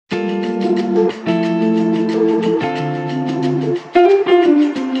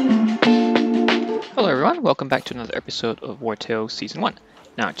welcome back to another episode of Wartales Season 1.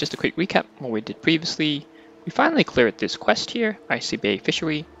 Now, just a quick recap of what we did previously. We finally cleared this quest here, Icy Bay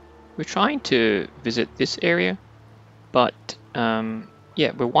Fishery. We're trying to visit this area, but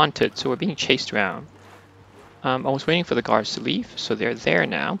yeah, we're wanted, so we're being chased around. I was waiting for the guards to leave, so they're there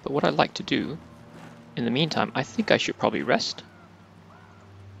now, but what I'd like to do, in the meantime, I think I should probably rest.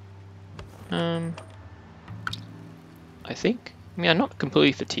 I mean, I'm not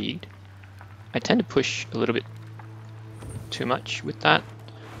completely fatigued. I tend to push a little bit too much with that.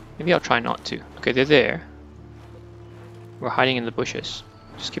 Maybe I'll try not to. Okay, they're there. We're hiding in the bushes.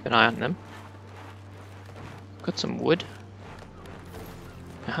 Just keep an eye on them. Got some wood.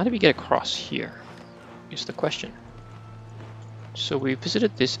 Now, how do we get across here? Is the question. So we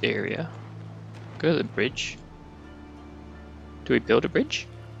visited this area. Go to the bridge. Do we build a bridge?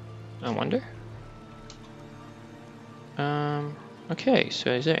 I wonder. Okay,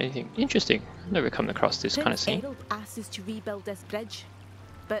 so is there anything interesting? I've never come across this kind of scene. Erulf asked us to rebuild this bridge,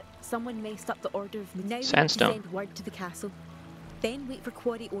 but someone messed up the order of now Sandstone. send word to the castle. Then wait for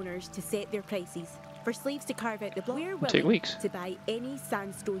quarry owners to set their prices. For slaves to carve out the block, we're 2 willing weeks. to buy any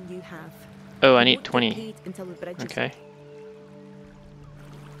sandstone you have. Oh, I You need won't get 20. paid until the bridge is Okay.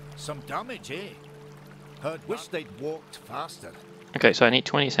 Some damage, eh? Wish they'd walked faster. Okay, so I need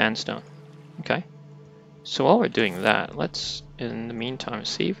 20 sandstone. Okay. So while we're doing that, let's, in the meantime,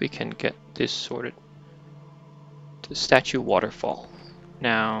 see if we can get this sorted. The statue waterfall.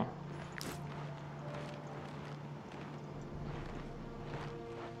 Now,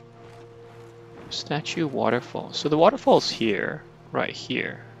 statue waterfall. So the waterfall's here, right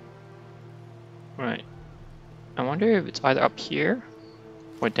here. Right. I wonder if it's either up here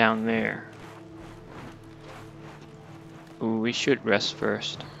or down there. Ooh, we should rest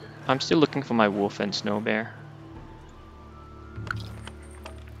first. I'm still looking for my wolf and snow bear.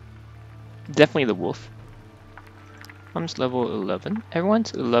 Definitely the wolf. I'm level 11.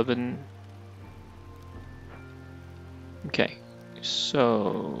 Everyone's 11. Okay,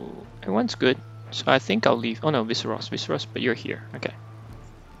 so everyone's good. So I think I'll leave. Oh no, Viseros, but you're here. Okay.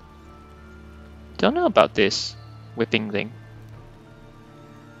 Don't know about this whipping thing.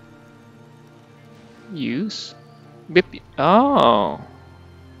 Use whip. Oh.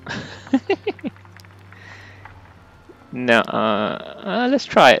 No, let's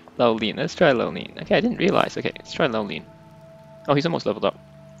try it. Lowleen. Let's try Lowleen. Okay, I didn't realize. Okay, let's try Lowleen. Oh, he's almost leveled up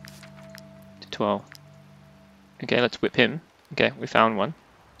to 12. Okay, let's whip him. Okay, we found one.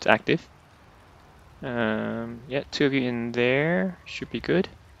 It's active. Yeah, 2 of you in there should be good.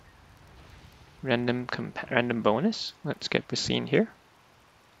 Random bonus. Let's get Racine here.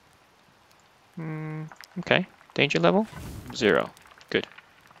 Okay, danger level 0. Good.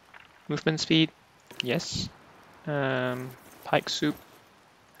 Movement speed, yes. Pike soup.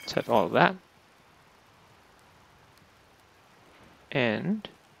 Let's have all of that. And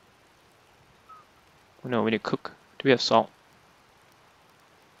oh no, we need to cook. Do we have salt?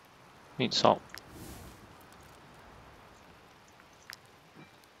 We need salt.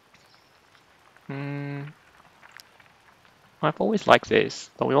 I've always liked this,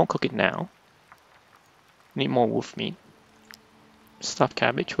 but we won't cook it now. Need more wolf meat. Stuffed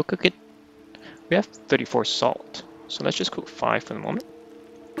cabbage, we'll cook it. We have 34 salt, so let's just cook 5 for the moment.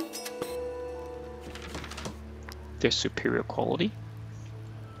 They're superior quality.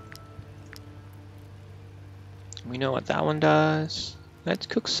 We know what that one does. Let's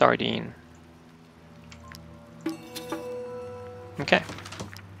cook sardine. Okay.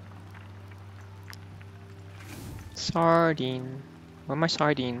 Sardine. Where are my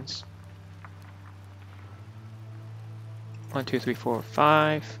sardines? 1, 2, 3, 4,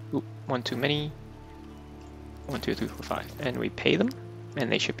 5. Oop, 1 too many. 1, 2, 3, 4, 5. And we pay them, and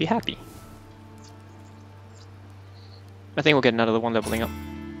they should be happy. I think we'll get another one leveling up.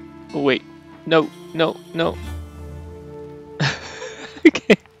 Oh wait, no.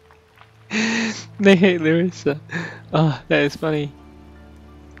 Okay. They hate Larissa. Oh, that is funny.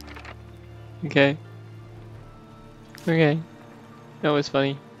 Okay. Okay. That was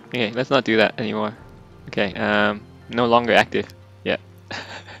funny. Okay, let's not do that anymore. Okay, no longer active. Yeah.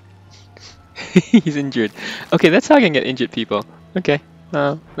 He's injured. Okay, that's how I can get injured people. Okay,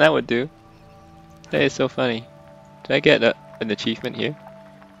 that would do. That is so funny. Did I get an achievement here?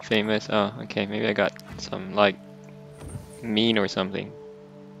 Famous. Oh, okay, maybe I got some, like, mean or something.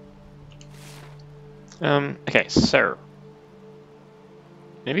 Okay, so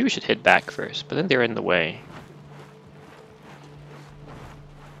maybe we should head back first, but then they're in the way.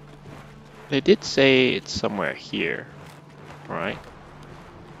 They did say it's somewhere here, right?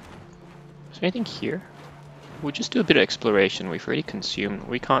 Is there anything here? We'll just do a bit of exploration. We've already consumed.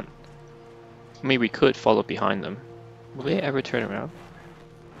 We can't I mean, we could follow behind them. Will they ever turn around?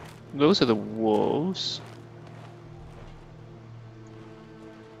 Those are the wolves.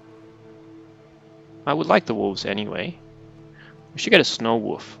 I would like the wolves anyway. We should get a snow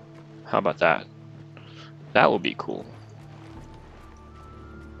wolf. How about that? That would be cool.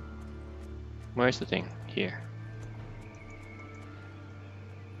 Where's the thing? Here.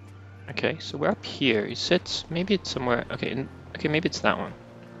 Okay, so we're up here. It sits. Maybe it's somewhere. Okay, okay, maybe it's that one.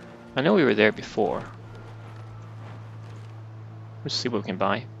 I know we were there before. Let's see what we can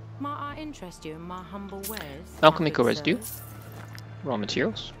buy. Might I interest you in my humble wares? Alchemical residue. Raw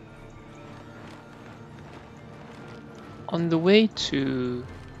materials. On the way to...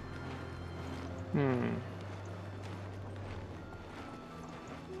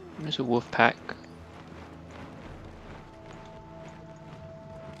 There's a wolf pack.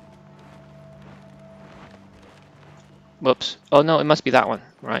 Whoops. Oh no, it must be that one,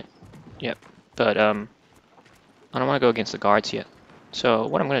 right? Yep. But I don't want to go against the guards yet. So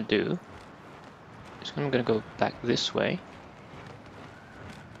what I'm going to do is I'm going to go back this way.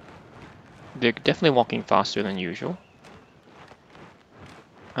 They're definitely walking faster than usual.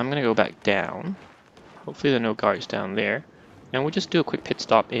 I'm going to go back down. Hopefully there are no guards down there. And we'll just do a quick pit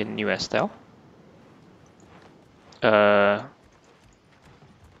stop in New Estelle. You're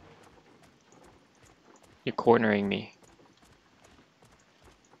cornering me.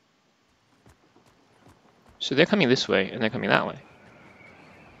 So they're coming this way, and they're coming that way.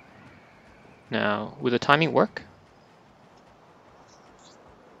 Now, will the timing work?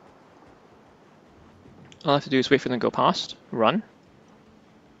 All I have to do is wait for them to go past, run,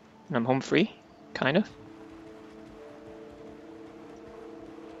 and I'm home free, kind of.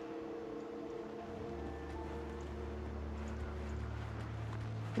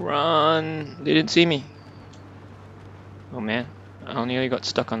 Run! They didn't see me. Oh man, I nearly got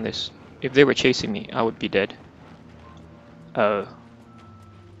stuck on this. If they were chasing me, I would be dead. Oh.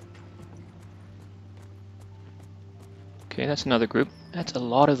 Okay, that's another group. That's a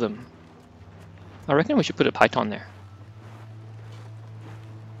lot of them. I reckon we should put a python there.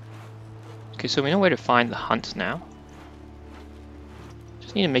 Okay, so we know where to find the hunt now.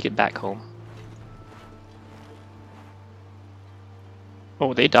 Just need to make it back home.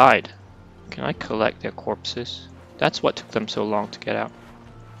 Oh, they died. Can I collect their corpses? That's what took them so long to get out.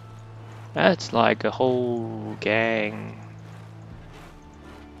 That's like a whole gang.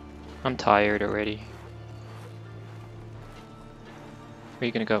 I'm tired already. Where are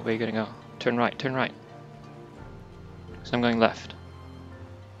you gonna go? Where are you gonna go? Turn right, turn right. So I'm going left.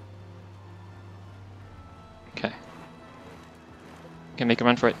 Okay. Okay, make a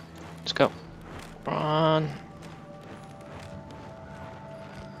run for it. Let's go. Run.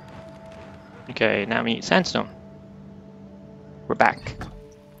 Okay, now we need sandstone. We're back.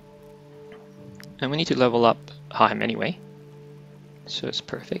 And we need to level up Haim anyway. So it's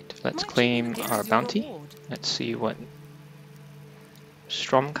perfect. Let's claim our bounty. Let's see what...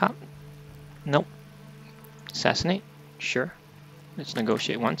 Stromkat? Nope. Assassinate? Sure. Let's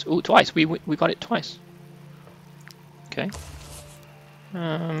negotiate once. Ooh, twice! We got it twice. Okay.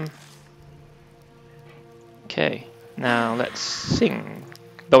 Okay. Now let's sing.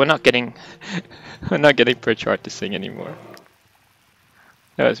 But we're not getting... we're not getting per chart to sing anymore.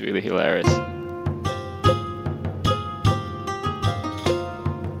 That was really hilarious.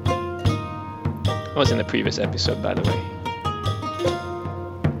 That was in the previous episode, by the way.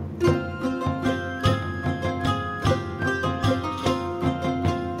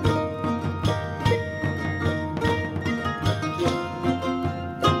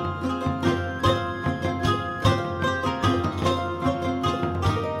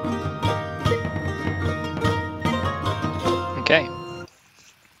 Okay.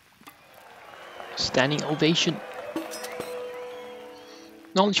 Standing ovation.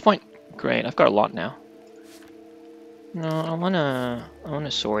 Knowledge point. Great, I've got a lot now. No, I want a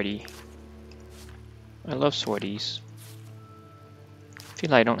swordie. I love swordies. I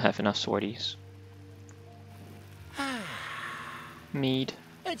feel like I don't have enough swordies. Mead.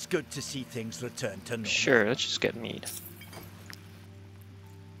 It's good to see things return to normal. Sure, let's just get mead.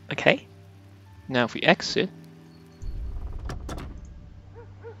 Okay. Now if we exit...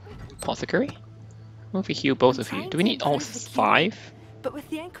 Apothecary? What if we heal both of you? Do we need all 5? But with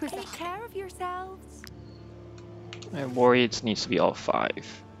the Emperor's take care of yourselves. And Warriors needs to be all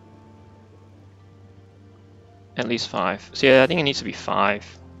 5. At least 5. So yeah, I think it needs to be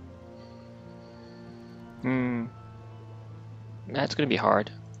 5. That's gonna be hard.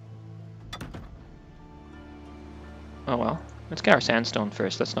 Oh well. Let's get our sandstone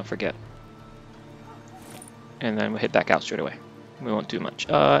first, let's not forget. And then we'll head back out straight away. We won't do much.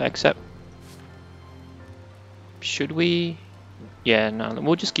 Except Should we? Yeah, no,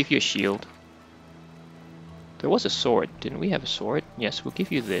 we'll just give you a shield. There was a sword. Didn't we have a sword? Yes, we'll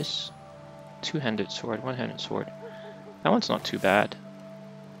give you this. Two-handed sword, one-handed sword. That one's not too bad.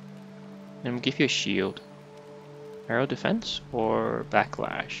 And we'll give you a shield. Arrow defense or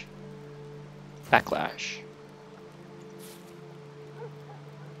backlash? Backlash.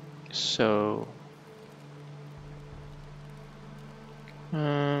 So...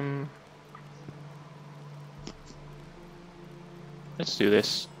 let's do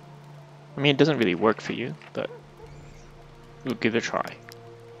this. I mean, it doesn't really work for you, but we'll give it a try.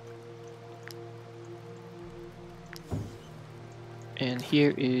 And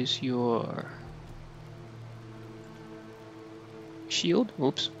here is your shield.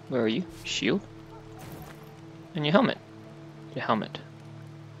 Oops, where are you? Shield. And your helmet. Your helmet.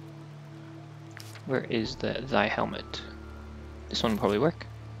 Where is thy helmet? This one will probably work.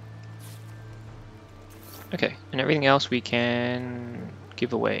 Okay, and everything else we can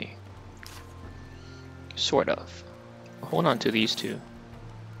give away. Sort of. Hold on to these two.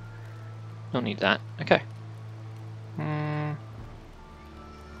 Don't need that. Okay.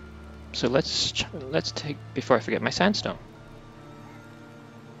 So let's take, before I forget, my sandstone.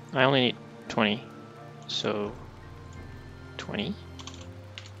 I only need 20, so 20.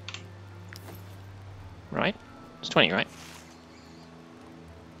 Right? It's 20, right?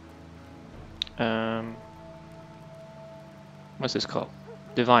 What's this called?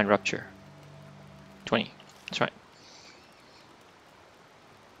 Divine Rupture. 20. That's right.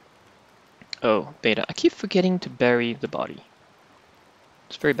 Oh, beta. I keep forgetting to bury the body.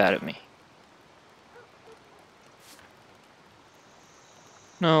 It's very bad of me.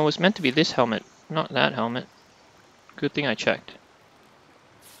 No, it was meant to be this helmet, not that helmet. Good thing I checked.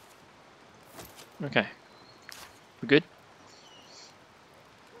 Okay. We're good?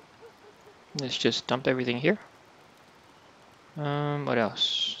 Let's just dump everything here. What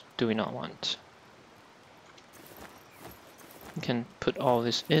else do we not want? We can put all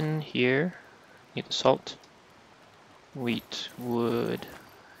this in here. Need the salt. Wheat, wood,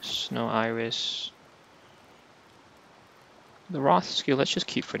 snow iris. The Roth skill, let's just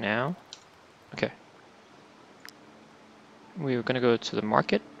keep for now. Okay. We're gonna go to the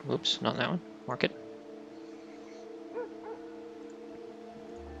market. Whoops, not that one. Market.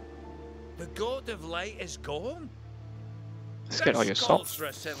 The god of light is gone. Let's get all your salt. For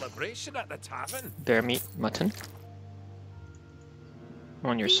a celebration at the tavern. Bear meat, mutton.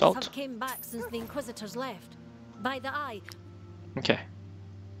 On your Thieves salt. have came back since the Inquisitors left. By the eye. Okay.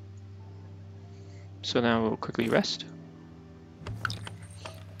 So now we'll quickly rest.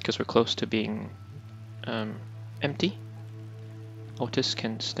 Because we're close to being empty. Otis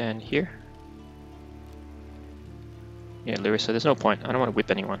can stand here. Yeah, Larissa, there's no point. I don't want to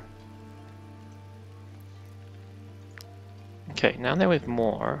whip anyone. Okay, now that we have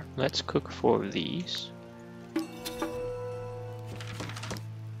more, let's cook 4 of these.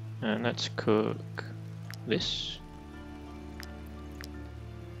 And let's cook this.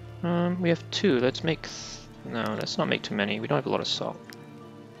 We have 2. Let's make... no, let's not make too many. We don't have a lot of salt.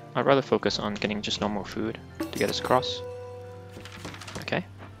 I'd rather focus on getting just normal food to get us across. Okay.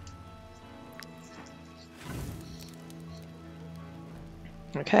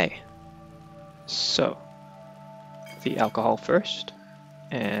 Okay. So, the alcohol first,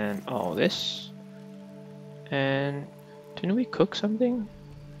 and all this. And didn't we cook something?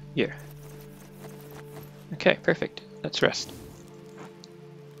 Here. Okay, perfect. Let's rest.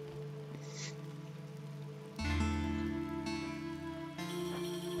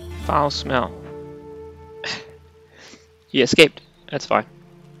 Foul smell. He escaped. That's fine.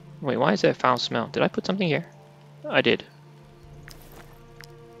 Wait, why is there a foul smell? Did I put something here? I did.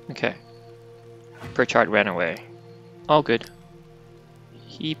 Okay. Perchard ran away. All good.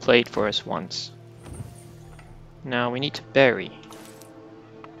 He played for us once. Now we need to bury.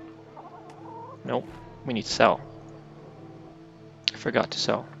 Nope. We need to sell. I forgot to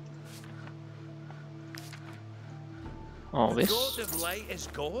sell. All this.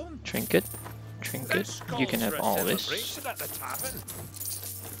 Trinket. Trinket. You can have all this.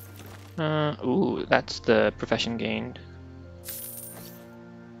 Ooh, that's the profession gained.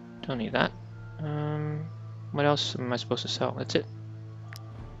 Don't need that. What else am I supposed to sell? That's it.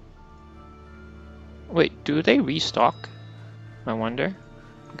 Wait, do they restock? I wonder.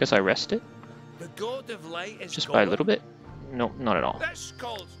 Because I rested? The god of light is just by a little bit? No, not at all.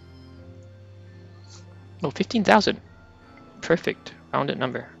 Oh, 15,000. Perfect. Rounded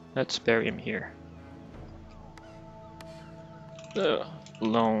number. Let's bury him here.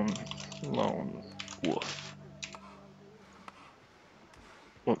 Lone wolf.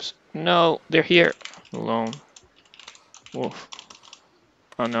 Whoops. No, they're here. Lone Wolf.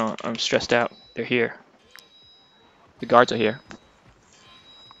 Oh no, I'm stressed out. They're here. The guards are here.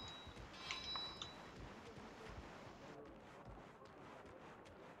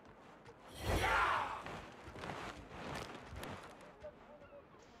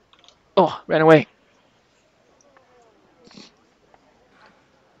 Oh, ran away.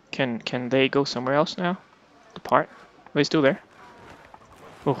 Can they go somewhere else now? Depart? Are they still there?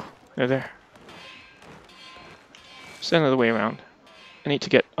 Oh, they're there. Send another way around. I need to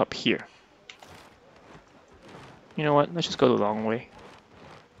get up here. You know what? Let's just go the long way.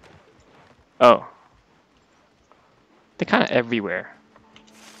 Oh. They're kind of everywhere.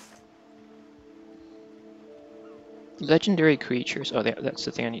 Legendary creatures. Oh, that's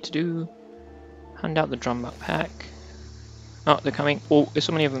the thing I need to do. Hand out the Drombach pack. Oh, they're coming. Oh, there's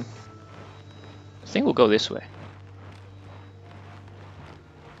so many of them. I think we'll go this way.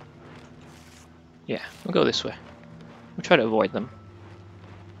 Yeah, we'll go this way. We'll try to avoid them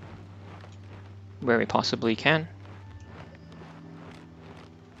where we possibly can.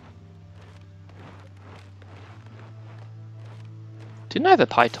 Didn't I have a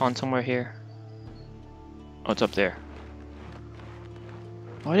python somewhere here? Oh, it's up there.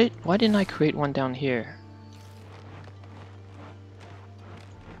 Why didn't I create one down here?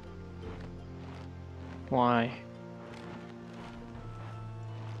 Why?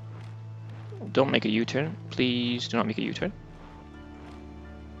 Don't make a U-turn. Please do not make a U-turn.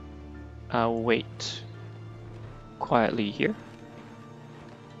 I'll wait quietly here.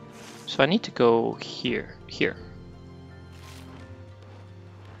 So I need to go here. Here.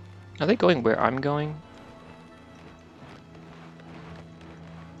 Are they going where I'm going?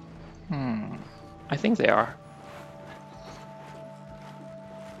 I think they are.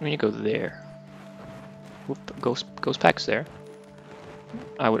 I'm gonna go there. Whoop, ghost packs there.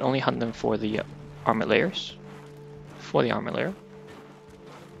 I would only hunt them for the armor layers. For the armor layer.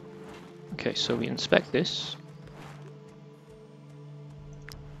 Okay, so we inspect this.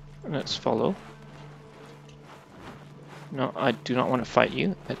 Let's follow. No, I do not want to fight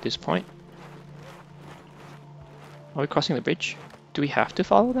you at this point. Are we crossing the bridge? Do we have to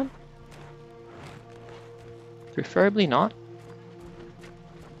follow them? Preferably not.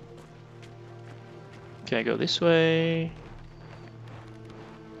 Okay, I go this way.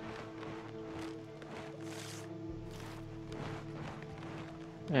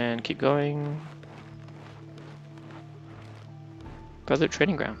 And keep going. Other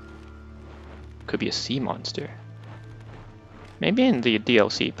training ground. Could be a sea monster. Maybe in the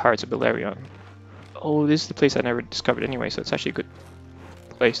DLC, Pirates of Battalion. Oh, this is the place I never discovered anyway, so it's actually a good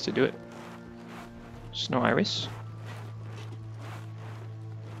place to do it. Snow Iris.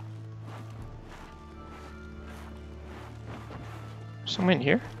 Someone in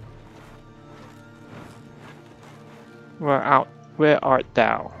here? Where art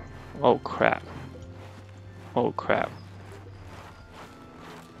thou? Oh crap. Oh crap.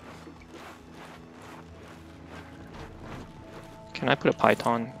 Can I put a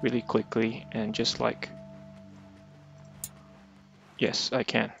python really quickly and just like... Yes, I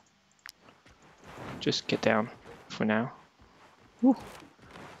can. Just get down for now. Woo.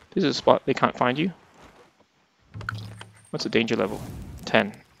 This is a spot they can't find you. What's the danger level?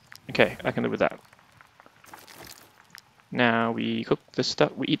 10. Okay, I can live with that. Now we cook the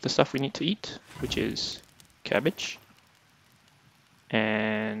stuff, we eat the stuff we need to eat, which is cabbage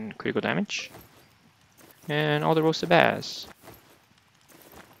and critical damage and all the roasted bears.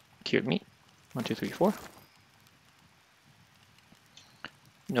 Cured meat. 1, 2, 3, 4.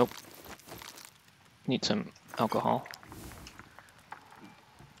 Nope. Need some alcohol.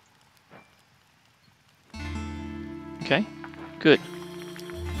 Okay, good.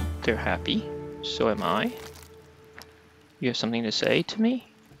 They're happy. So am I. You have something to say to me?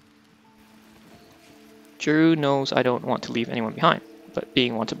 Drew knows I don't want to leave anyone behind, but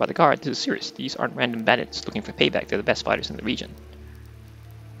being wanted by the guard, this is serious. These aren't random bandits looking for payback. They're the best fighters in the region.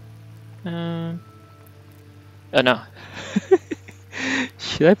 Oh no.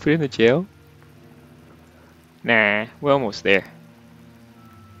 Should I put in the jail? Nah, we're almost there.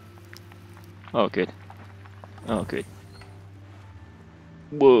 Oh good. Oh good.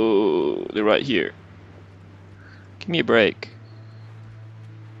 Whoa, they're right here. Give me a break.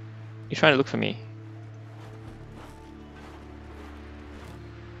 You're trying to look for me.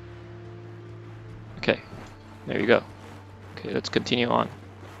 Okay, there you go. Okay, let's continue on.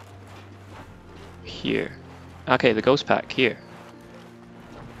 Here. Okay, the ghost pack here.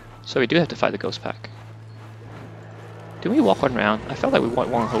 So we do have to fight the ghost pack. Do we walk one round? I felt like we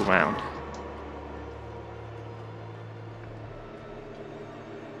walked one whole round.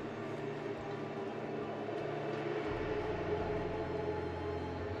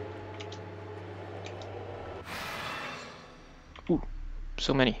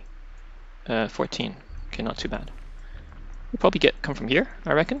 so many. 14. Okay, not too bad. We'll probably come from here,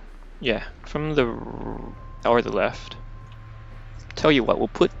 I reckon. Yeah, from the or the left. Tell you what, we'll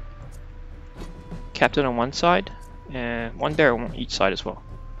put Captain on one side and one bear on each side as well.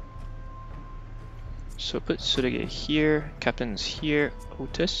 So put Surige here, Captain's here,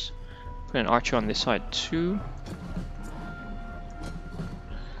 Otis. Put an archer on this side too.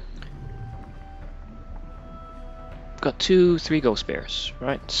 Got 3 ghost bears,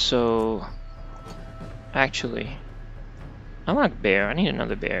 right? So actually, I want a bear. I need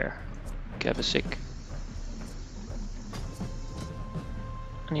another bear. Gavasik.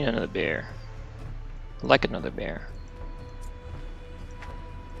 I need another bear. I like another bear.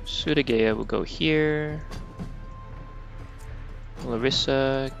 Sudagea will go here.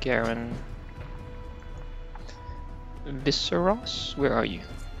 Larissa, Garen. Viseros, where are you?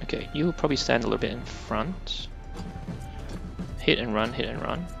 Okay, you'll probably stand a little bit in front. Hit and run, hit and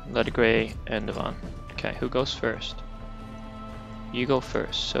run. Ledgray and Devon. Okay, who goes first? You go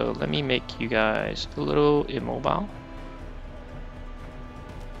first. So let me make you guys a little immobile.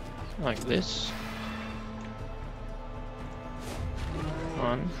 Like this.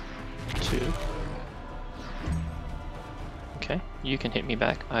 1, 2. Okay, you can hit me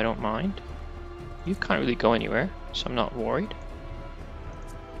back. I don't mind. You can't really go anywhere, so I'm not worried.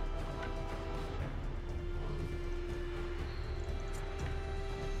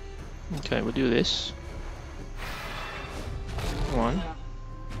 Okay, we'll do this. 1,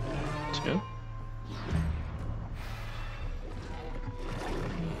 2.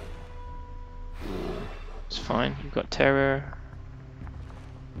 It's fine, you've got terror.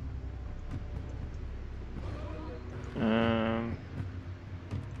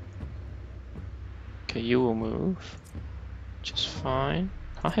 Okay, you will move. Just fine.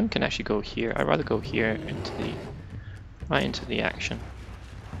 Him can actually go here. I'd rather go here right into the action.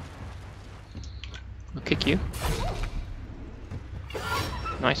 I'll kick you.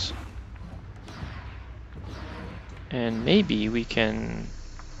 Nice. And maybe we can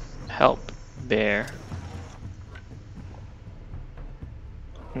help Bear.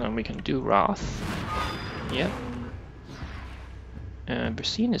 No, we can do Wrath. Yep.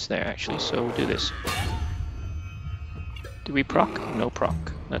 Brasine is there actually, so we'll do this. Do we proc? No proc.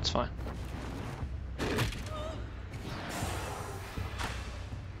 That's fine.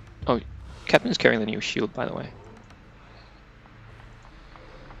 Oh, Captain's carrying the new shield, by the way.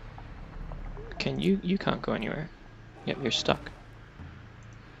 Can you can't go anywhere. Yep, you're stuck.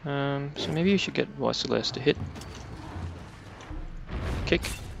 So maybe you should get Wartales to hit. Kick.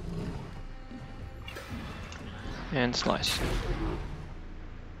 And slice.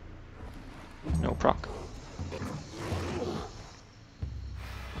 No proc.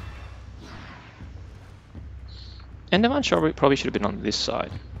 Enderman probably should have been on this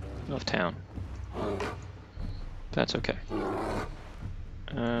side of town. That's okay.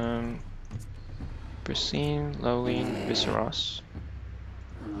 Brasine, Lowline, Viseros.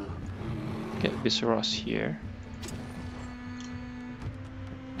 Get Viseros here.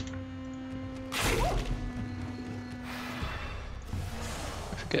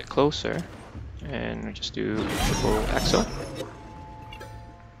 If we get closer, and we just do triple axle,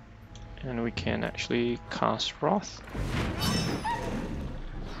 and we can actually cast Wrath.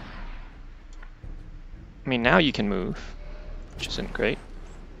 I mean, now you can move, which isn't great.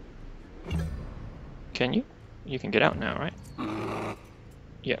 Can you? You can get out now, right?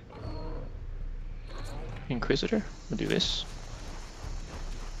 Yep. Inquisitor, we'll do this.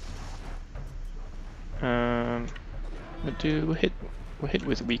 We'll hit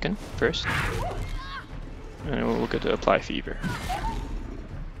with Weaken first, and we'll go to Apply Fever.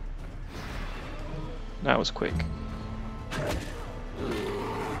 That was quick.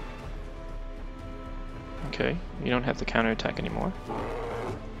 Okay, you don't have the counterattack anymore.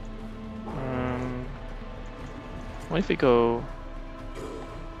 What if we go...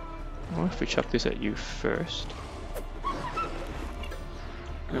 What if we chuck this at you first?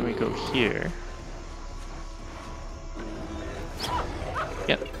 And we go here.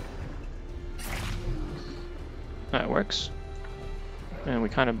 Yep. That works. And we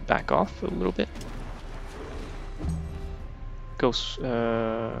kind of back off a little bit. Ghost...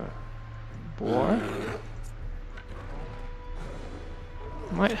 Boar.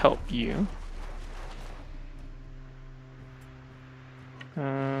 Might help you.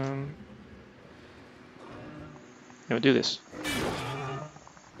 Yeah, we'll do this.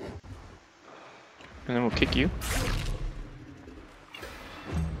 And then we'll kick you.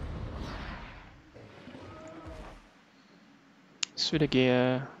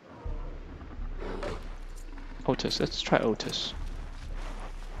 Sudagea. Otis, let's try Otis.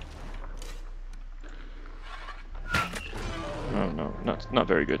 Oh no, not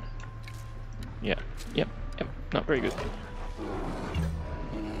very good. Yeah, yep, not very good.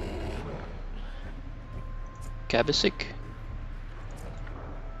 Gabasic.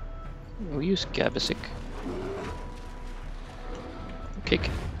 We'll use Gabasic. Kick.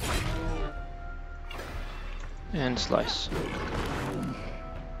 And slice.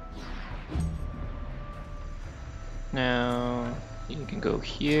 Now you can go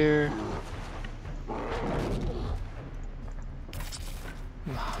here.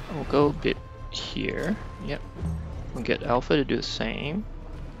 We'll go a bit here. Yep. We'll get Alpha to do the same.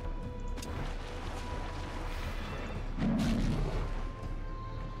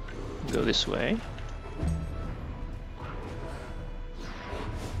 Go this way.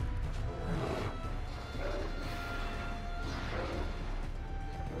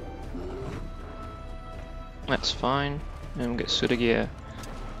 That's fine. And we'll get Suragia.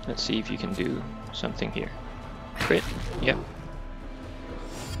 Let's see if you can do something here. Crit. Yep.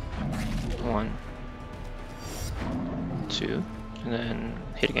 1, 2, and then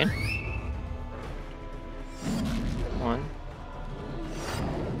hit again. 1.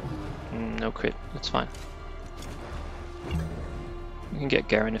 No crit. That's fine. We can get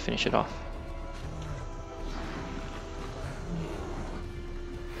Garen to finish it off.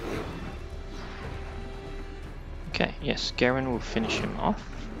 Okay, yes, Garen will finish him off.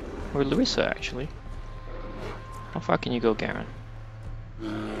 Or Larissa, actually. How far can you go, Garen?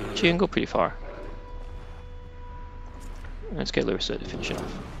 She can go pretty far. Let's get Larissa to finish it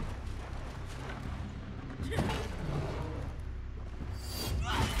off.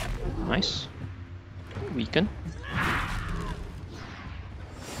 Nice. Weaken.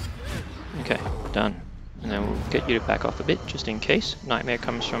 Okay, done. And then we'll get you to back off a bit, just in case. Nightmare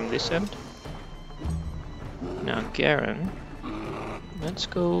comes from this end. Now Garen, let's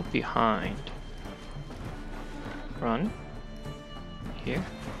go behind. Run. Here.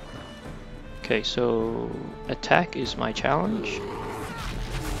 Okay, so attack is my challenge.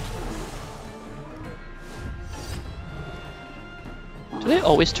 Do they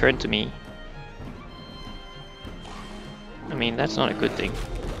always turn to me? I mean, that's not a good thing.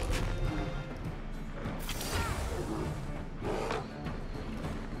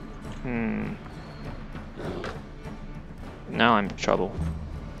 Now I'm in trouble.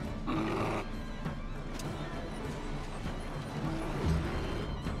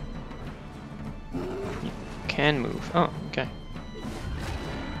 You can move. Oh, okay.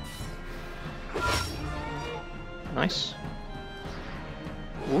 Nice.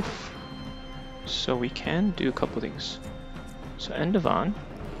 Woof. So we can do a couple things. So Endovan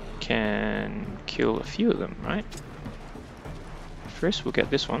can kill a few of them, right? First we'll get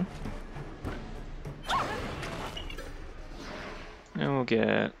this one. And we'll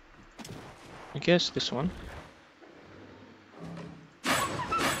get, I guess, this one.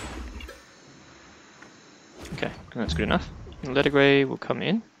 Okay, that's good enough. And Lettergray will come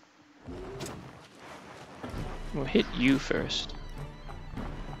in. We'll hit you first.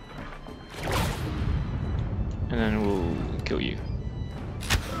 And then we'll kill you.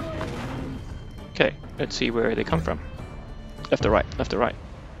 Okay, let's see where they come from. Left or right, left or right.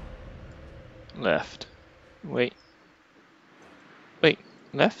 Left. Wait. Wait,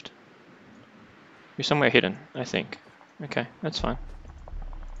 left? You're somewhere hidden, I think. Okay, that's fine.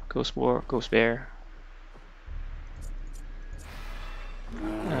 Ghost War, Ghost Bear.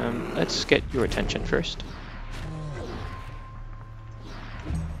 Let's get your attention first.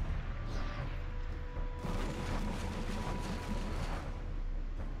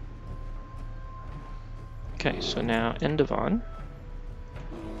 Okay, so now Endovan.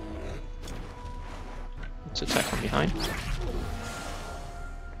 Let's attack from behind.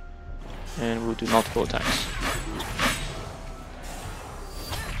 And we'll do multiple attacks.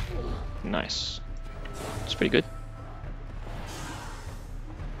 Nice. It's pretty good.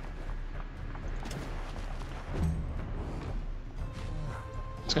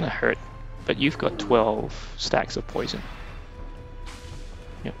 It's gonna hurt, but you've got 12 stacks of poison.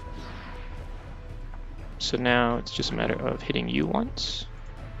 Yep. So now it's just a matter of hitting you once,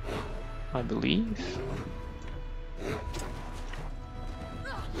 I believe.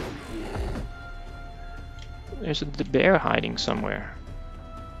 There's the bear hiding somewhere.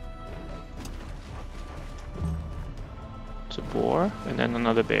 It's a boar, and then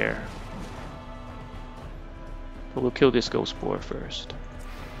another bear. But we'll kill this ghost boar first.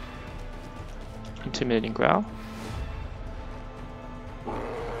 Intimidating growl.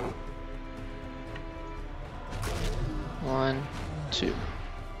 One, two.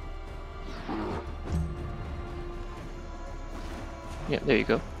 Yeah, there you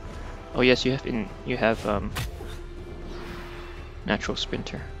go. Oh yes, you have Natural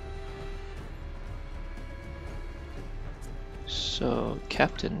sprinter. So,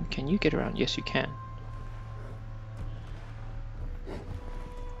 Captain, can you get around? Yes, you can.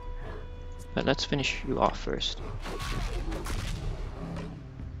 But let's finish you off first.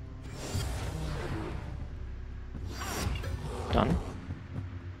 Done.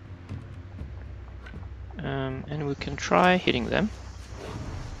 And we can try hitting them.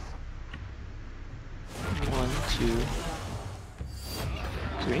 1, 2,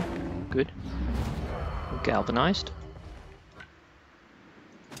 3. Good. Galvanized.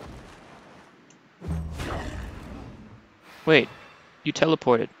 Wait, you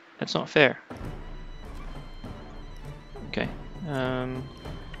teleported. That's not fair. Okay.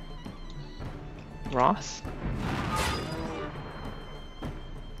 Wrath?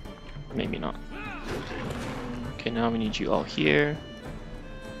 Maybe not. Okay, now we need you all here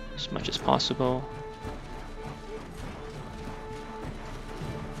as much as possible.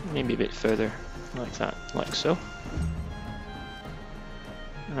 Maybe a bit further, like that, like so.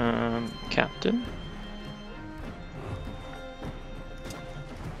 Captain.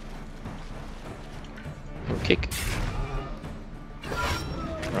 Kick.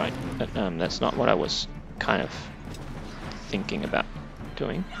 Right, but, that's not what I was kind of thinking about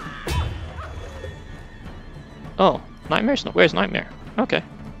doing. Oh, Nightmare's not. Where's Nightmare? Okay.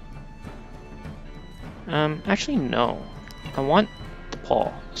 Actually, no. I want the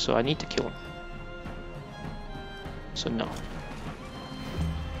paw, so I need to kill him. So, no.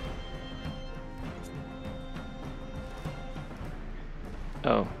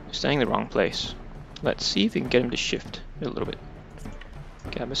 Oh, staying in the wrong place. Let's see if we can get him to shift a little bit.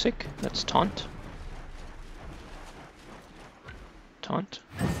 Gabasic, let's taunt. Taunt.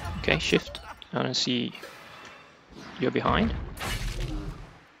 Okay, shift. I want to see you're behind.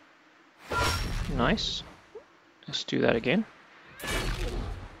 Nice. Let's do that again.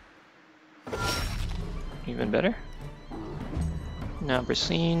 Even better. Now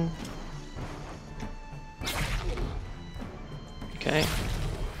Bracine. Okay.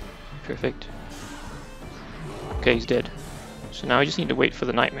 Perfect. Okay, he's dead. So now we just need to wait for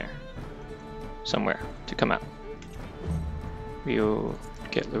the Nightmare somewhere to come out. We'll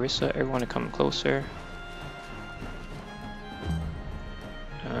get Larissa, everyone to come closer.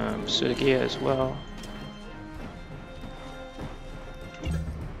 Sudagia as well.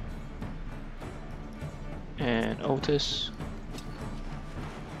 And Otis.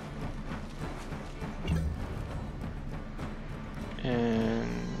 And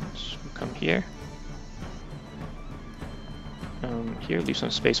we'll come here. Here, leave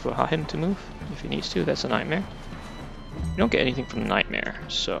some space for him to move if he needs to. That's a Nightmare. You don't get anything from the Nightmare,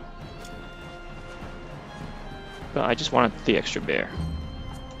 so. But I just wanted the extra bear.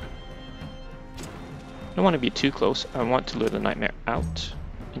 I don't want to be too close. I want to lure the Nightmare out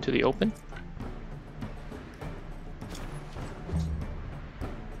into the open.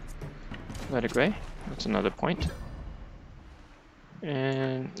 Letter Gray. That's another point.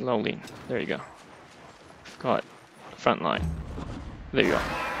 And Lowleen. There you go. Forgot. Front line. There you go.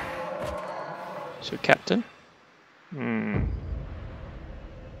 So Captain.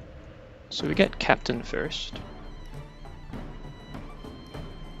 So we get Captain first.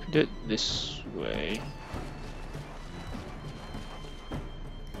 Do it this way.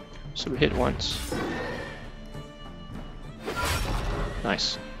 So we hit once.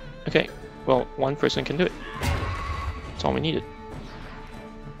 Nice. Okay. Well, one person can do it. That's all we needed.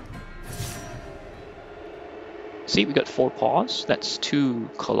 See, we got 4 paws. That's 2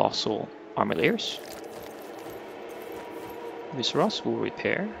 colossal armor layers. Viseros will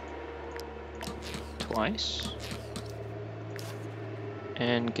repair twice.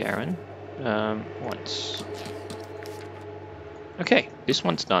 And Garen once. Okay, this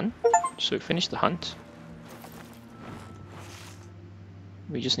one's done. So we finished the hunt.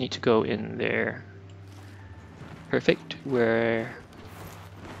 We just need to go in there. Perfect. Where...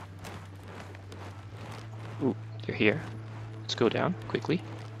 Ooh, they're here. Let's go down quickly.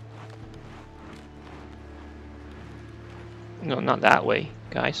 No, not that way,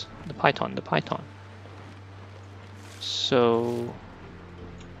 guys. The Python, the Python. So...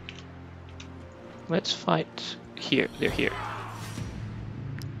 let's fight here. They're here.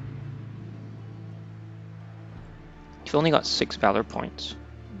 You've only got 6 Valor points,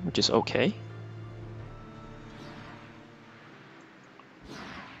 which is okay.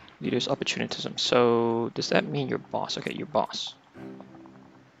 Leader's opportunism. So does that mean you're boss? Okay, you're boss.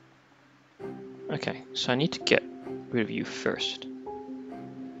 Okay, so I need to get rid of you first.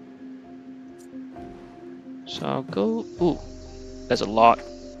 So I'll go... Ooh, there's a lot.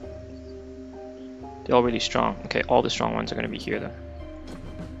 They're all really strong. Okay, all the strong ones are going to be here then.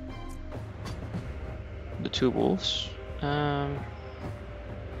 The 2 wolves.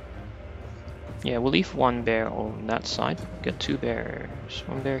 Yeah, we'll leave 1 bear on that side. Get 2 bears.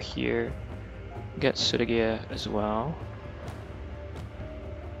 1 bear here. Get Sudagia as well.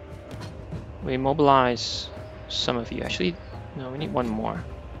 We mobilize some of you. Actually, no, we need 1 more.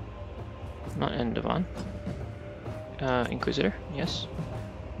 Not Endovan. Inquisitor, yes.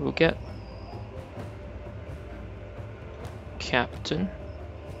 We'll get Captain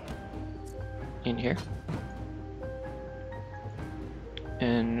in here.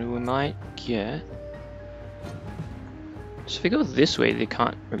 And we might get... So if we go this way, they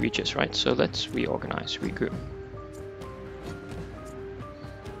can't reach us, right? So let's reorganize, regroup.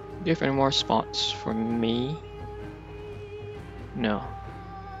 Do you have any more spots for me? No.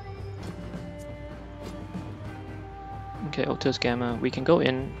 Okay, Otis Gamma. We can go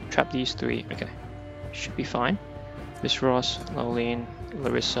in, trap these 3. Okay. Should be fine. Visros, Lauline,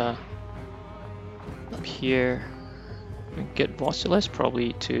 Larissa. Up here. We get Wartales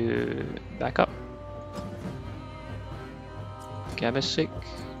probably to back up. Gabasic,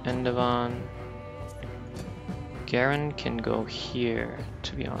 Endovan. Garen can go here,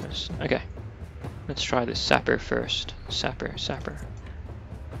 to be honest. Okay. Let's try this Sapper first. Sapper.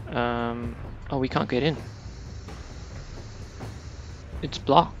 Oh, we can't get in. It's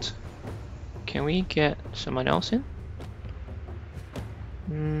blocked. Can we get someone else in?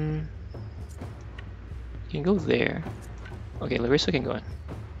 You can go there. Okay, Larissa can go in.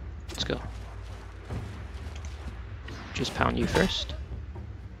 Let's go. Just pound you first.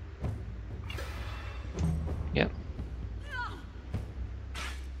 Yep.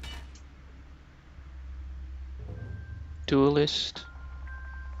 Duelist.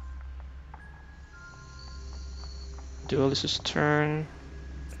 Duelist's turn.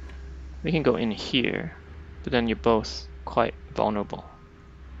 We can go in here, but then you're both quite vulnerable.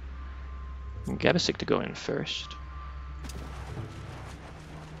 Gabasic to go in first.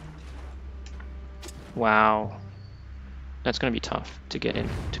 Wow. That's gonna be tough to get in,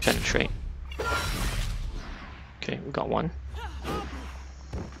 to penetrate. Okay, we got 1.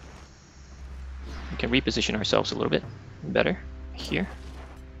 We can reposition ourselves a little bit better here.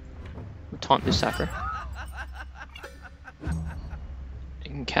 We'll taunt this Sapper.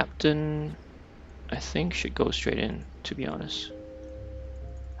 And Captain, I think, should go straight in, to be honest.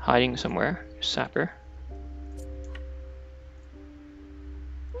 Hiding somewhere, Sapper.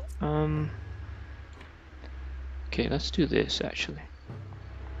 Okay, let's do this actually.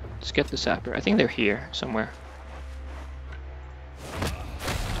 Let's get the Sapper. I think they're here somewhere.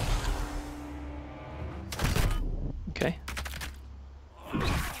 Okay.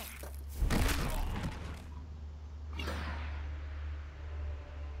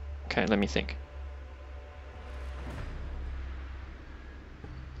 Okay, let me think.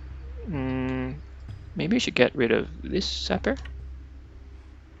 Maybe I should get rid of this Sapper.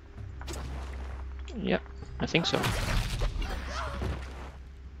 Yep, I think so.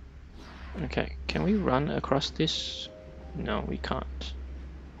 Okay, can we run across this? No, we can't.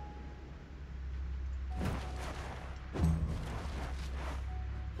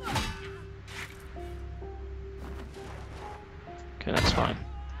 Okay, that's fine.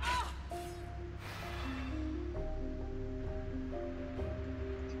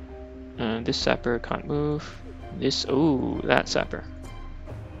 This Sapper can't move. This, oh, that Sapper.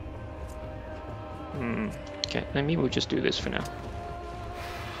 Okay, maybe we'll just do this for now.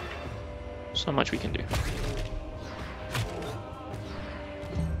 There's not much we can do.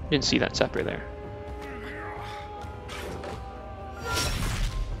 Didn't see that Sapper there.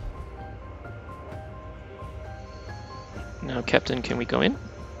 Now, Captain, can we go in?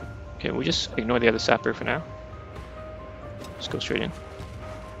 Okay, we'll just ignore the other Sapper for now. Let's go straight in.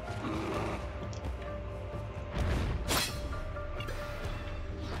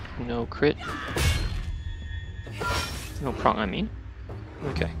 No crit. No prong, I mean.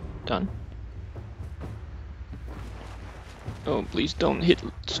 Okay, done. Oh, please don't hit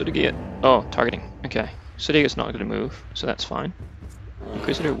Sudagia. Oh, targeting. Okay, Sudagia's not going to move, so that's fine.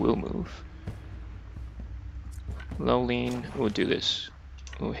 Inquisitor will move. Low lean, we'll do this.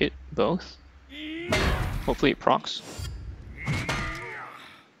 We'll hit both. Hopefully it procs.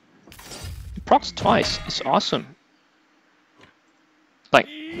 It procs twice, it's awesome. Like,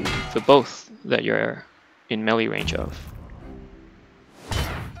 for both that you're in melee range of.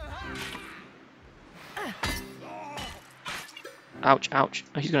 Ouch, ouch.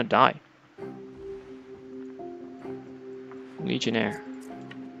 Oh, he's gonna die. Legionnaire.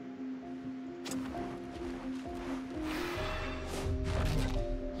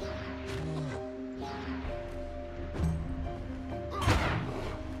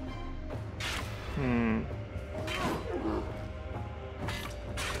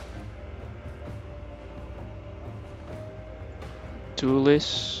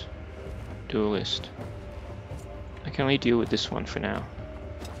 Duelist. Duelist. I can only deal with this one for now.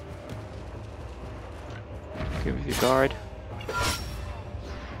 Okay, with your guard.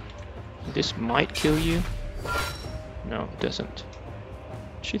 This might kill you. No, it doesn't.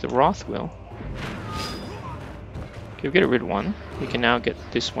 Actually, the Wrath will. Okay, we get rid of one. We can now get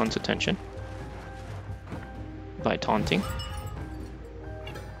this one's attention by taunting.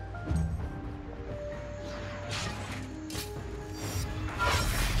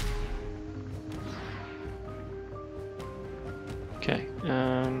 Okay,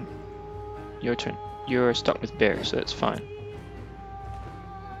 your turn. You're stuck with bear, so that's fine.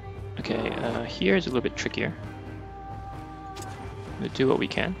 Okay, here is a little bit trickier. We'll do what we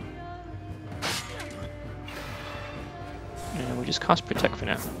can. And we'll just cast Protect for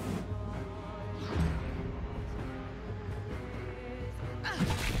now.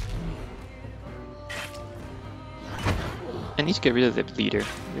 I need to get rid of the leader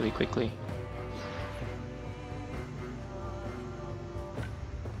really quickly.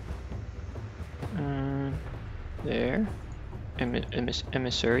 There.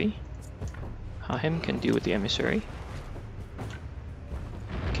 Emissary. Hahim can deal with the emissary.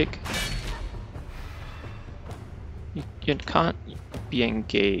 Kick. You can't be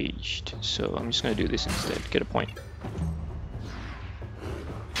engaged, so I'm just going to do this instead. Get a point.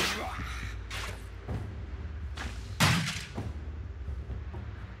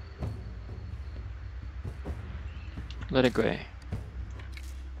 Let it gray.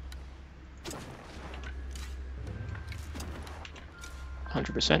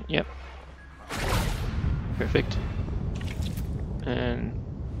 %, yep. Perfect. And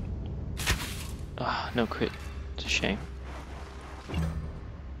no crit. It's a shame.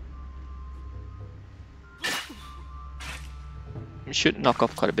 It should knock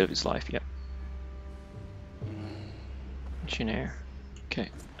off quite a bit of his life, yep. Engineer. Okay.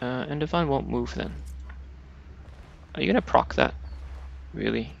 And Divine won't move then. Are you gonna proc that?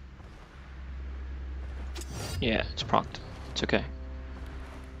 Really? Yeah, it's procced. It's okay.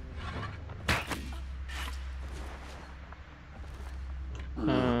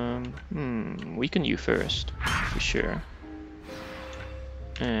 Weaken you first, for sure.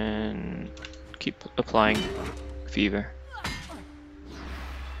 And keep applying fever.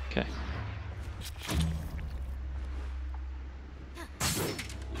 Okay.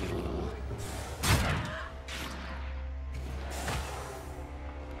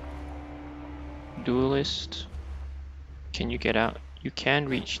 Duelist. Can you get out? You can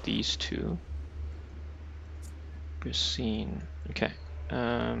reach these two. Pristine. Okay.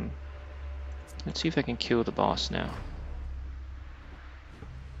 Let's see if I can kill the boss now.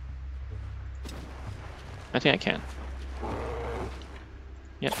 I think I can.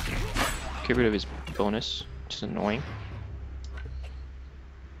 Yep. Get rid of his bonus, which is annoying.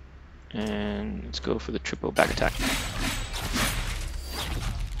 And let's go for the triple back attack.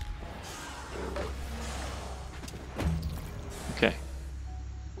 Okay.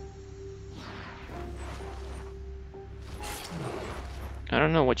 I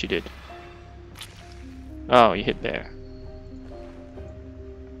don't know what you did. Oh, you hit there.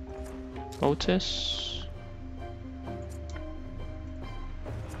 Otis.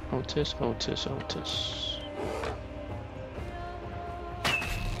 Otis, Otis, Otis.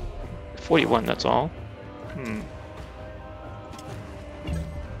 41, that's all.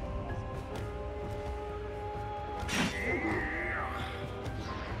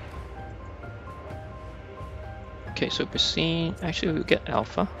 Okay, so Basine, actually we'll get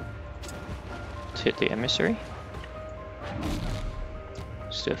Alpha to hit the emissary.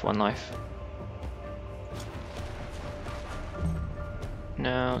 Still have 1 life.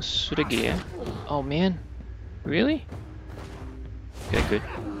 Now Sudagia. Oh man, really? Okay, good.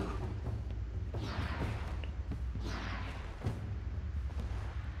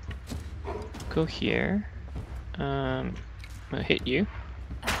 Go here. I'm gonna hit you.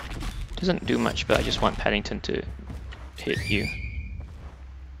 Doesn't do much, but I just want Paddington to hit you.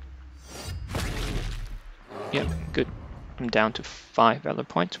 Yep, good. I'm down to 5 valor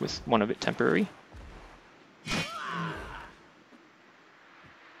points with 1 of it temporary.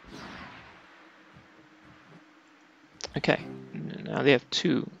 Okay, now they have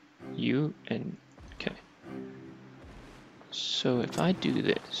 2. You and... okay. So if I do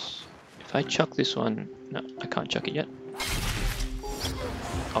this, if I chuck this one... no, I can't chuck it yet.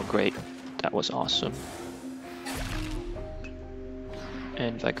 Oh great, that was awesome.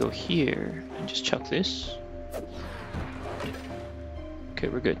 And if I go here and just chuck this... okay,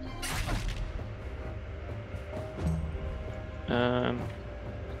 we're good.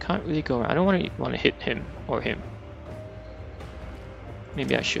 Can't really go around. I don't want to hit him or him.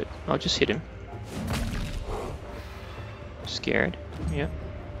 Maybe I should. I'll just hit him. Scared. Yeah.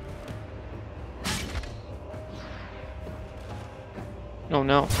 Oh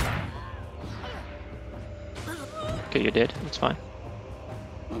no. Okay, you're dead. That's fine.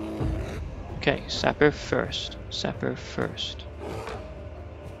 Okay, Sapper first. Sapper first.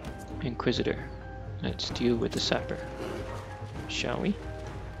 Inquisitor. Let's deal with the Sapper. Shall we?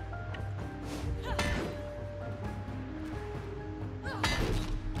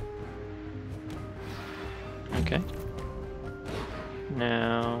 Okay.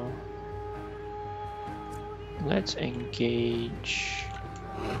 Now let's engage.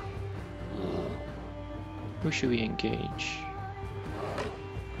 Who should we engage?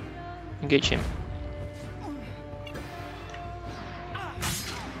 Engage him.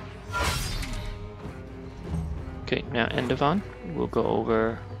 Okay, now Endovan will go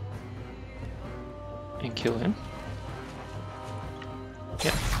over and kill him.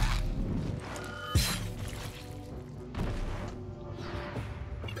 Yep.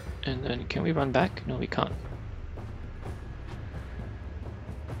 And then can we run back? No, we can't.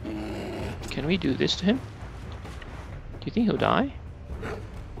 Can we do this to him? Do you think he'll die?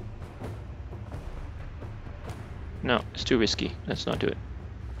 No, it's too risky. Let's not do it.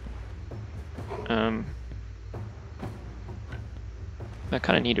 I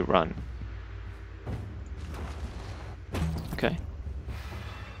kind of need to run. Okay.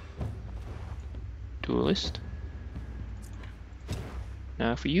 Duelist.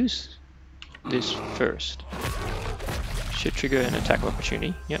 Now if we use this first, should trigger an attack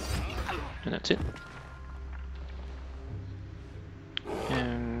opportunity. Yep. And that's it.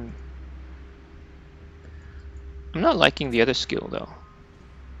 I'm not liking the other skill though.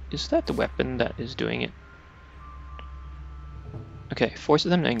 Is that the weapon that is doing it? Okay, forces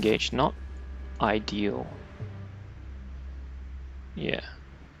them to engage. Not ideal. Yeah.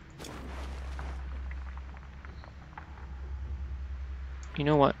 You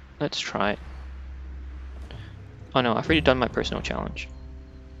know what? Let's try it. Oh no, I've already done my personal challenge.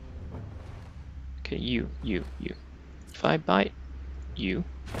 Okay, you. If I bite you,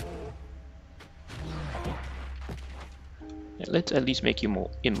 yeah, let's at least make you more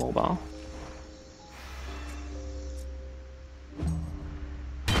immobile.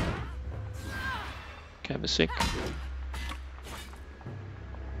 Okay, I'm sick.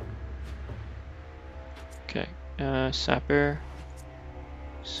 Okay, Sapper.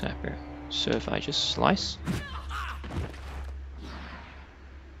 So if I just slice,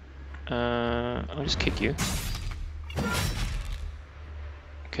 I'll just kick you.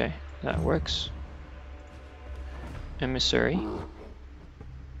 Okay, that works. Emissary.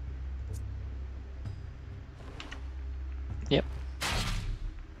 Yep.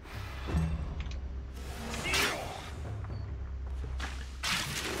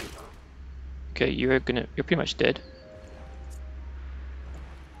 Okay, you're pretty much dead.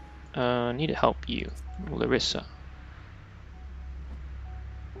 Need to help you, Larissa.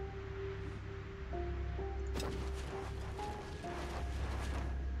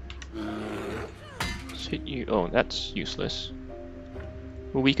 Let's hit you. Oh, that's useless.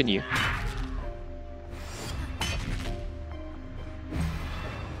 We'll weaken you.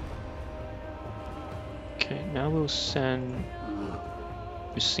 Okay, now we'll send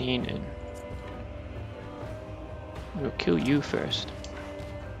Racine in. We'll kill you first.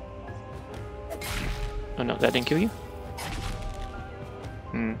 Oh no, that didn't kill you?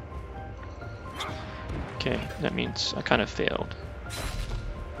 Okay, that means I kind of failed.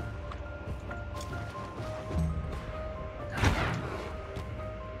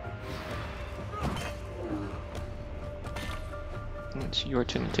 It's your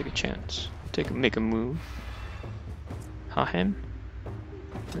turn to take a chance. Make a move. Hahem.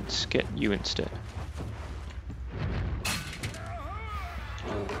 Let's get you instead.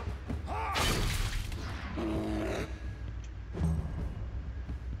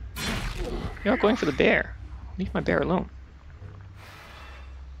 You're going for the bear. Leave my bear alone.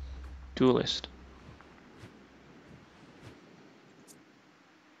 Duelist.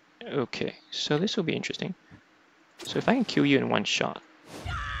 Okay, so this will be interesting. So if I can kill you in one shot.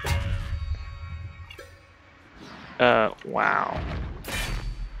 Wow.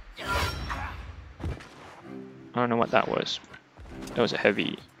 I don't know what that was. That was a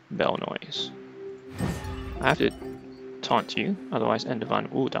heavy bell noise. I have to taunt you, otherwise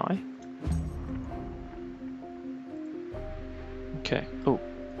Endovan will die. Okay. Oh,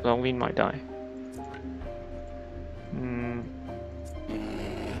 Lolene might die.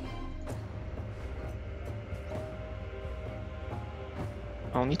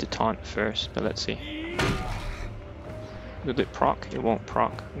 I'll need to taunt first, but let's see. Will it proc? It won't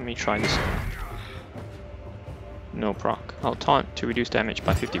proc. Let me try this. No proc. I'll taunt to reduce damage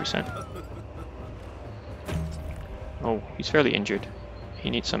by 50%. Oh, he's fairly injured. He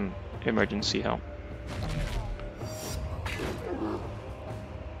needs some emergency help.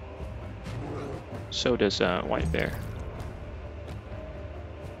 So does White Bear.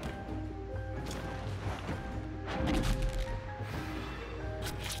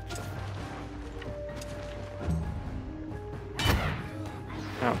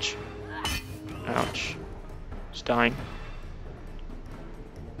 Ouch. Ouch. He's dying.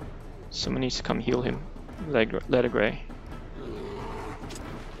 Someone needs to come heal him. Letter Grey.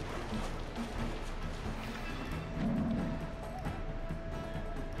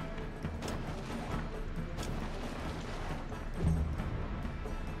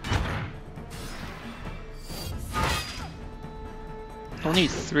 Only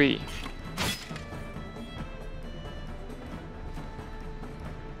 3.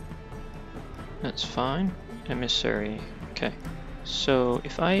 That's fine. Emissary. Okay. So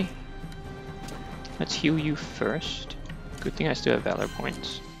if let's heal you first. Good thing I still have Valor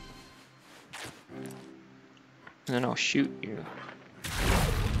points. And then I'll shoot you.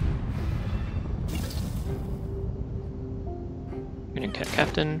 Union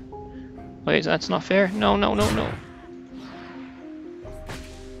Captain. Wait, that's not fair. No, no, no, no.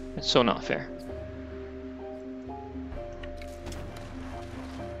 That's so not fair.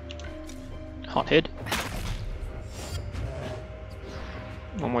 Hothead.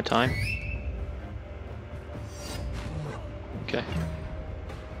 One more time. Okay.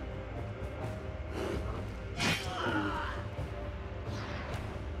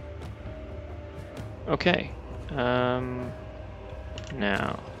 Okay.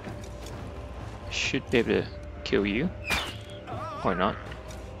 Now should be able to kill you, or not.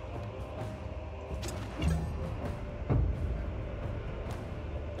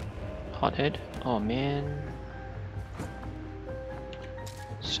 Hothead. Oh man.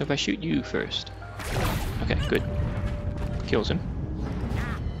 So if I shoot you first. Okay, good. Kills him.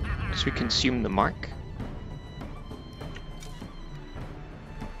 So we consume the mark.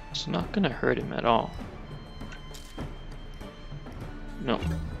 It's not gonna hurt him at all. No.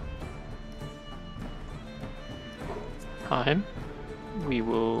 Him. We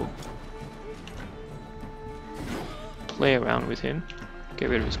will play around with him.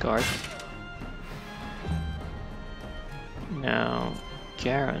 Get rid of his guard. Now,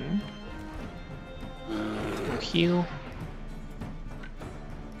 Garen will heal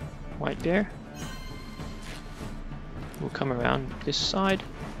White Bear. We'll come around this side.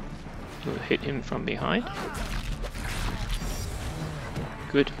 We'll hit him from behind.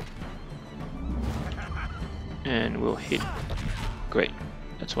 Good. And we'll hit. Great.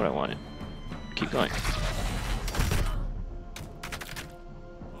 That's what I wanted. Keep going.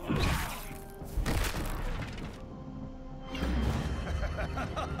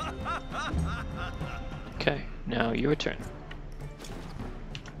 Okay, now your turn.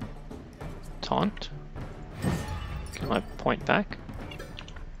 Taunt. Get my point back.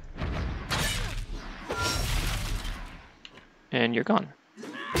 And you're gone.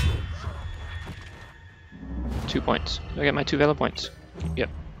 2 points. I get my 2 Valor points. Yep.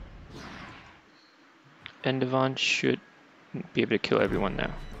 Endeavon should be able to kill everyone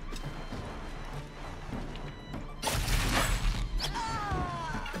now.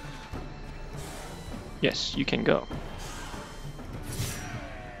 Yes, you can go.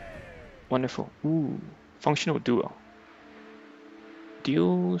 Wonderful. Ooh, functional duo.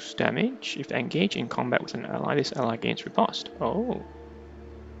 Deals damage if engaged in combat with an ally. This ally gains riposte. Oh.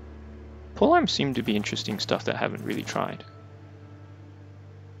 Polearms seem to be interesting stuff that I haven't really tried.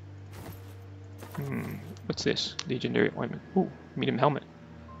 What's this? Legendary ointment. Ooh, medium helmet.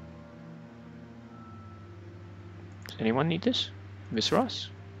 Does anyone need this? Viseros?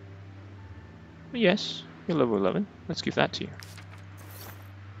 Yes, you're level 11. Let's give that to you.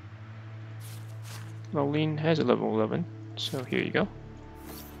 Lolene has a level 11, so here you go.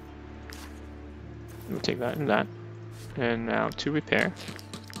 We'll take that and that. And now to repair.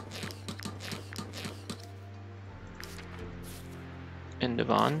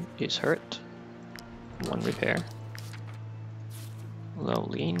 Endeavon is hurt. 1 repair.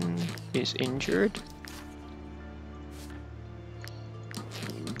 Lolene is injured.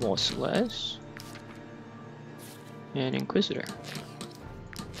 Wartales. And Inquisitor.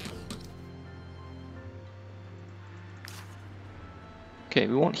 Okay,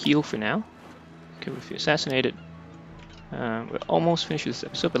 we won't heal for now. Okay, we've assassinated. We're almost finished with this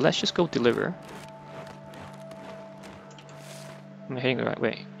episode, but let's just go deliver. Am I heading the right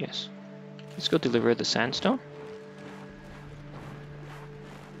way? Yes. Let's go deliver the sandstone.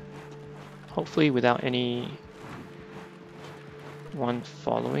 hopefully without any one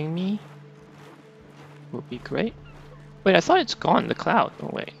following me would be great. Wait, I thought it's gone, the cloud. Oh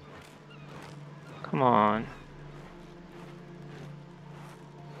wait. Come on.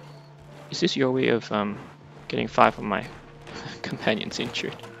 Is this your way of getting 5 of my companions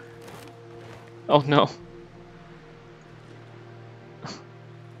injured? Oh no.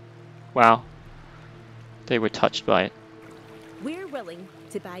 Wow. They were touched by it. We're willing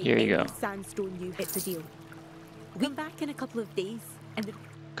to buy Here you any go. sandstone you hit the deal. We'll come back in a couple of days and the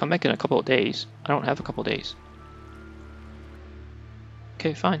Come back in a couple of days. I don't have a couple of days.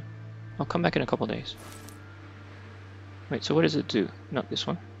 Okay, fine. I'll come back in a couple of days. Wait, so what does it do? Not this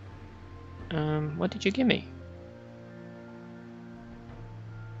one. What did you give me?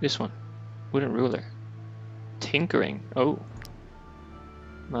 This one. Wooden ruler. Tinkering. Oh.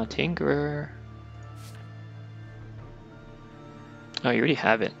 My tinkerer. Oh, you already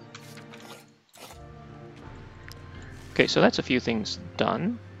have it. Okay, so that's a few things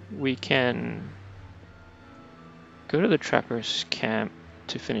done. We can go to the trapper's camp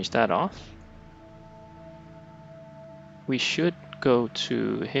to finish that off. We should go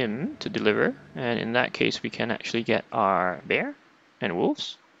to him to deliver, and in that case we can actually get our bear and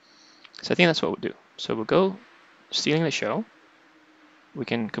wolves. So I think that's what we'll do. So we'll go stealing the show. We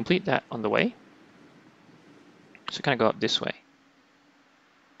can complete that on the way. So kind of go up this way.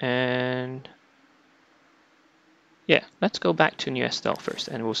 And yeah, let's go back to New Estelle first,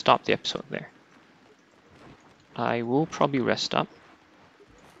 and we'll stop the episode there. I will probably rest up.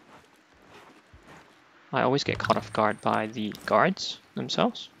 I always get caught off guard by the guards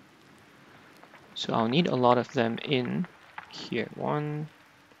themselves. So I'll need a lot of them in here. 1,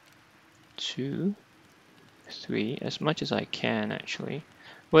 2, 3, as much as I can actually.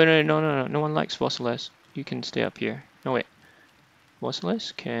 Wait, no one likes Wartales. You can stay up here. No, wait.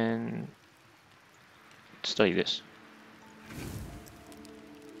 Wartales can study this.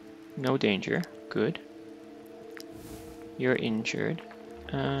 No danger. Good. You're injured.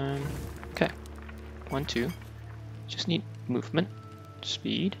 Okay. 1, 2. Just need movement,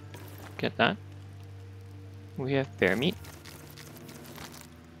 speed. Get that. We have bear meat.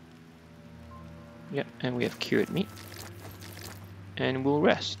 Yep, and we have cured meat. And we'll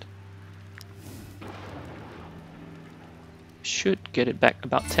rest. Should get it back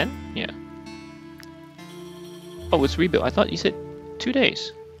about 10. Yeah. Oh, it's rebuilt. I thought you said 2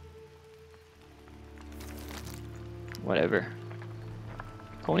 days. Whatever.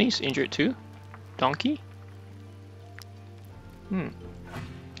 Pony's injured too. Donkey?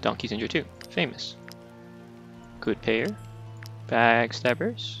 Donkey's injured too. Famous. Good pair.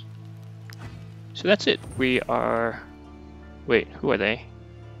 Backstabbers. So that's it. We are... Wait, who are they?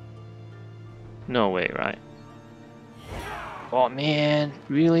 No way, right? Oh man,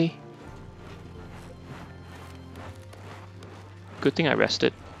 really? Good thing I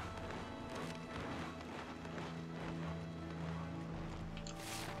rested.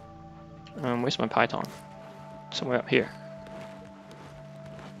 Where's my python? Somewhere up here.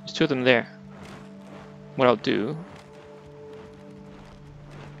 There's 2 of them there. What I'll do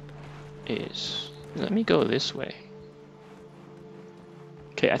is, let me go this way.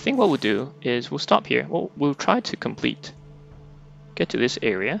 Okay, I think what we'll do is we'll stop here. We'll try to get to this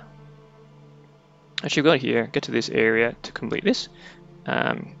area. Actually, go here, get to this area to complete this.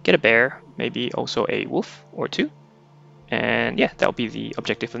 Get a bear, maybe also a wolf or 2. And yeah, that'll be the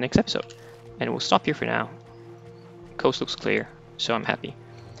objective for the next episode. And we'll stop here for now. Coast looks clear, so I'm happy.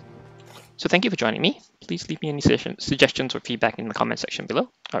 So thank you for joining me. Please leave me any suggestions or feedback in the comment section below.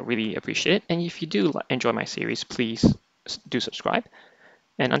 I really appreciate it. And if you do enjoy my series, please do subscribe.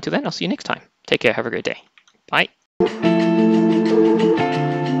 And until then, I'll see you next time. Take care. Have a great day. Bye.